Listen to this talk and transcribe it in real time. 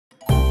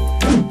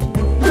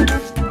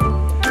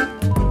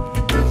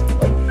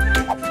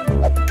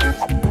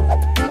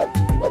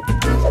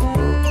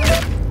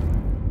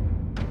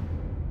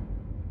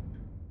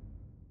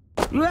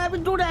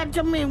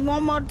that to me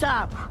one more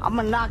time,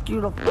 I'ma knock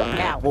you the fuck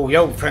out. Oh,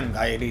 yo, friend,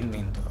 I didn't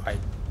mean to.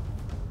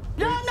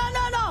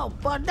 No,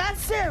 but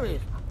that's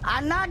serious.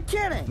 I'm not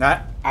kidding. Nah,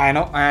 I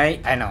know.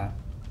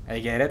 I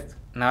get it.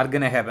 Not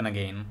gonna happen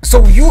again.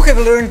 So you have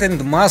learned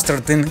and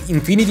mastered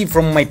Infinity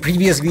from my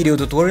previous video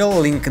tutorial,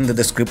 link in the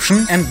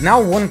description, and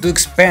now want to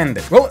expand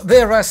it. Well,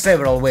 there are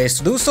several ways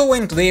to do so,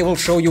 and today I will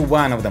show you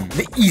one of them,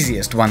 the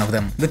easiest one of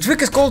them. The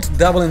trick is called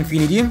double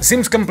infinity.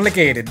 Seems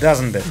complicated,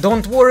 doesn't it?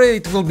 Don't worry,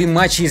 it will be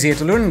much easier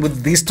to learn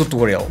with this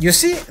tutorial. You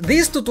see,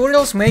 these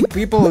tutorials make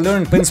people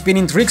learn pen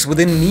spinning tricks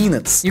within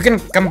minutes. You can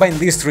combine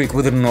this trick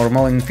with a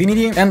normal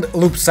infinity and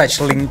loop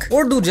such link,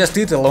 or do just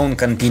it alone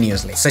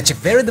continuously. Such a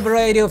varied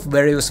variety of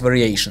various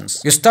variations.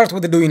 You start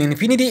with doing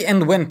infinity,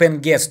 and when pen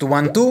gets to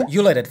 1-2,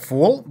 you let it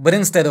fall, but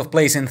instead of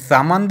placing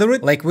thumb under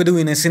it, like we do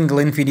in a single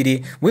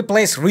infinity, we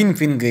place ring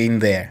finger in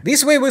there.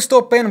 This way we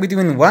stop pen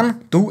between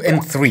 1, 2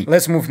 and 3.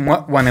 Let's move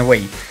 1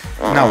 away.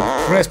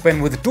 Now, press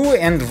pen with 2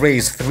 and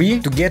raise 3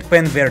 to get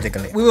pen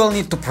vertically. We will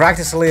need to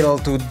practice a little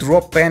to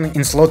drop pen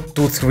in slot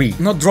 2-3,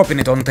 not dropping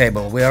it on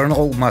table. We are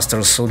all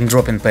masters on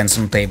dropping pens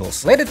on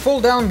tables. Let it fall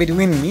down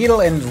between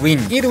middle and ring.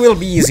 It will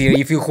be easier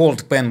if you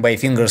hold pen by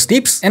fingers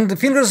tips, and the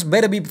fingers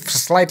better be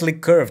slightly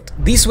curved.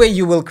 This way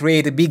you will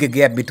create a bigger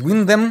gap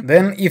between them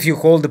than if you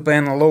hold the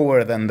pen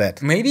lower than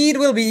that. Maybe it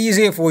will be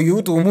easier for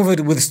you to move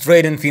it with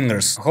straightened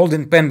fingers,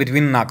 holding pen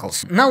between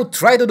knuckles. Now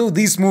try to do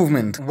this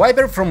movement,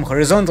 wiper from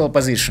horizontal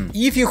position.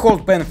 If you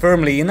hold pen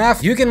firmly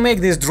enough, you can make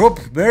this drop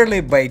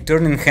barely by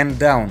turning hand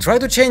down. Try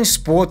to change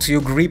spot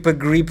you grip a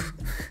grip.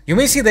 You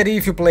may see that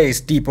if you place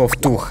tip of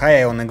 2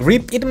 high on a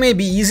grip, it may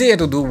be easier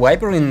to do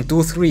wiper in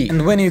 2-3.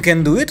 And when you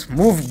can do it,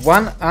 move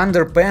 1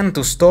 under pen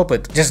to stop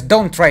it. Just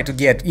don't try to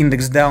get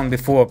index down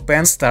before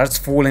pen starts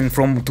falling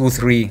from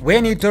 2-3.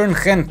 When you turn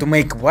hand to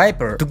make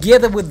wiper,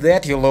 together with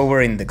that you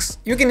lower index.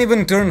 You can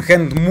even turn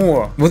hand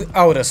more with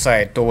outer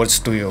side towards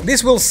to you.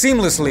 This will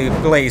seamlessly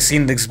place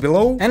index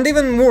below and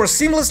even more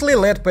seamlessly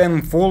let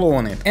pen fall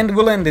on it. And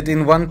we'll end it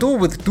in 1-2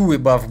 with 2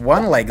 above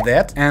 1 like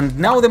that. And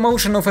now the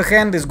motion of a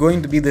hand is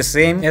going to be the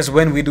same as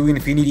when we do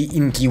infinity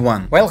in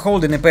T1. While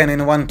holding a pen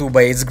in 1-2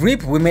 by its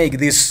grip, we make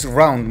this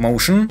round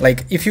motion,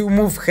 like if you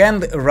move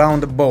hand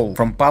around a ball,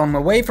 from palm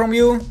away from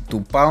you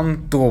to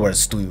palm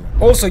towards to you.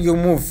 Also you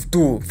move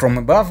 2 from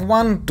above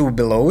 1 to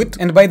below it,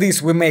 and by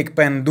this we make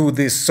pen do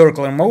this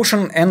circular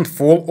motion and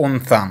fall on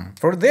thumb.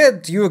 For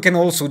that you can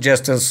also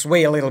just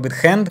sway a little bit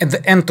hand at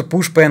the end to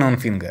push pen on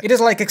finger. It is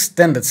like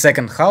extended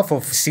second half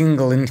of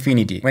single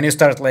infinity. When you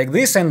start like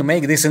this and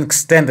make this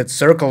extended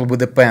circle with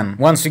the pen.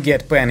 Once you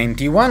get pen in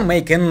T1,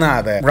 make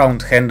another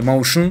round hand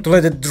motion to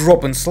let it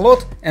drop in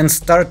slot and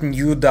start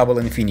new double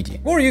infinity.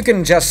 Or you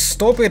can just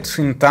stop it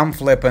in thumb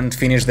flap and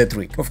finish the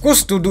trick. Of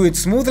course, to do it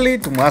smoothly,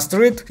 to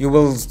master it, you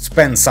will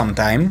spend some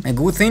time. A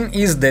good thing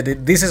is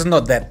that this is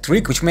not that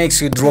trick which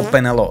makes you drop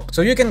pen a lot.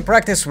 So you can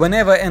practice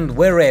whenever and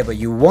wherever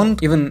you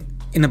want, even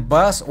in a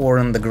bus or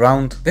on the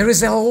ground. There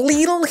is a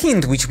little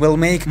hint which will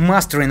make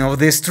mastering of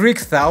this trick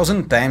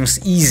 1000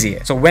 times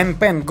easier. So when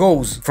pen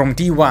goes from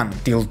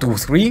T1 till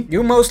 2-3,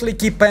 you mostly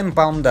keep pen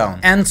palm down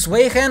and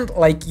sway hand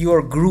like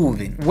you're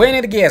grooving. When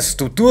it gets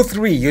to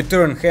 2-3, you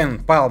turn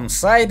hand palm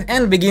side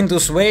and begin to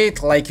sway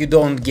it like you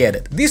don't get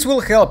it. This will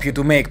help you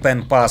to make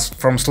pen pass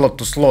from slot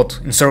to slot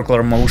in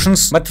circular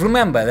motions, but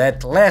remember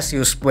that less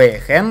you sway a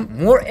hand,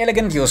 more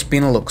elegant your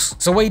spin looks.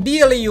 So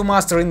ideally you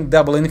master in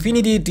double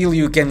infinity till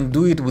you can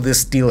do it with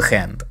a still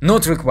hand.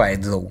 Not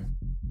required though.